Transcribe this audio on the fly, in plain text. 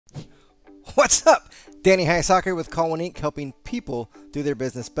What's up? Danny Hayasaka with Call One Inc., helping people do their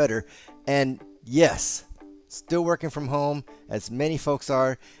business better. And yes, still working from home, as many folks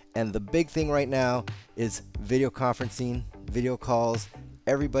are. And the big thing right now is video conferencing, video calls.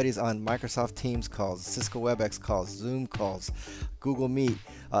 Everybody's on Microsoft Teams calls, Cisco WebEx calls, Zoom calls, Google Meet.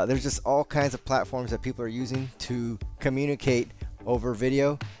 There's just all kinds of platforms that people are using to communicate over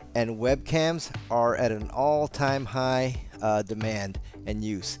video, and webcams are at an all-time high demand and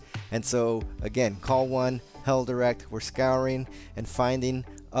use. And so again, Call One, Hell Direct, we're scouring and finding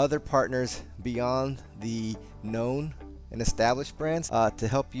other partners beyond the known and established brands to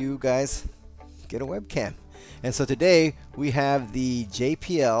help you guys get a webcam. And so today we have the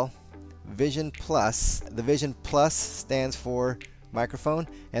JPL Vision Plus. The Vision Plus stands for microphone,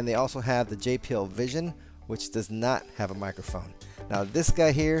 and they also have the JPL Vision, which does not have a microphone. Now this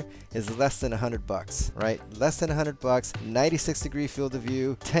guy here is less than $100, right? Less than $100, 96-degree field of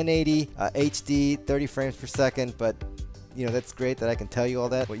view, 1080 HD, 30 frames per second, but you know, that's great that I can tell you all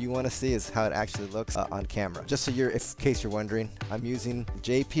that. What you want to see is how it actually looks on camera. Just so in case you're wondering, I'm using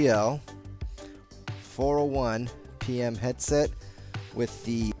JPL 401 PM headset with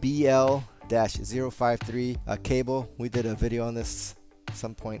the BL-053 cable. We did a video on this at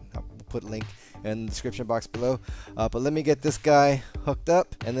some point. I'll put a link in the description box below. But let me get this guy hooked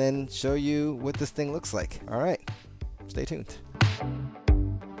up and then show you what this thing looks like. All right, stay tuned.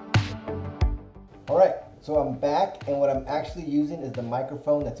 All right, so I'm back, and what I'm actually using is the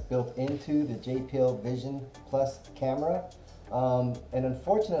microphone that's built into the JPL Vision Plus camera. And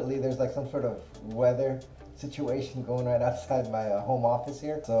unfortunately, there's like some sort of weather situation going right outside my home office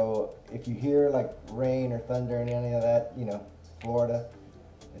here. So if you hear like rain or thunder or any of that, you know, Florida,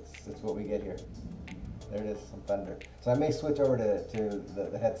 it's what we get here. There it is, some thunder. So I may switch over to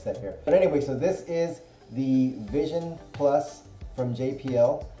the headset here. But anyway, so this is the Vision Plus from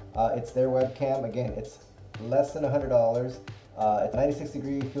JPL. It's their webcam. Again, it's less than $100. It's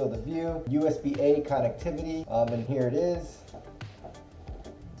 96-degree field of view, USB-A connectivity, and here it is.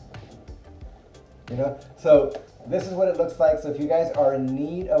 You know, so this is what it looks like. So if you guys are in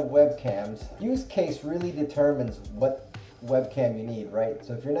need of webcams, use case really determines what webcam you need, right?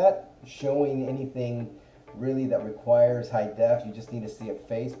 So if you're not showing anything really that requires high def, you just need to see a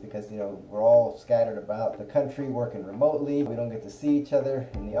face, because you know, we're all scattered about the country working remotely. We don't get to see each other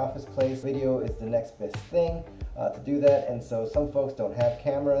in the office place. Video is the next best thing to do that, and so some folks don't have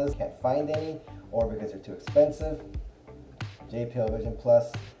cameras, can't find any, or because they're too expensive. JPL Vision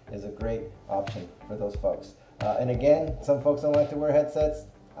Plus is a great option for those folks. And again, some folks don't like to wear headsets.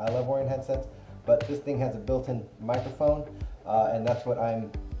 I love wearing headsets, but this thing has a built-in microphone, and that's what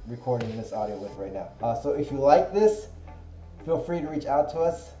I'm recording this audio with right now. So if you like this, feel free to reach out to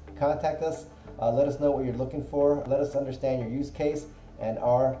us, contact us, let us know what you're looking for, let us understand your use case, and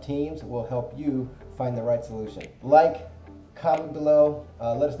our teams will help you find the right solution. Like, comment below,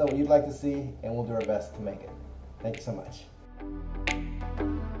 let us know what you'd like to see, and we'll do our best to make it. Thank you so much.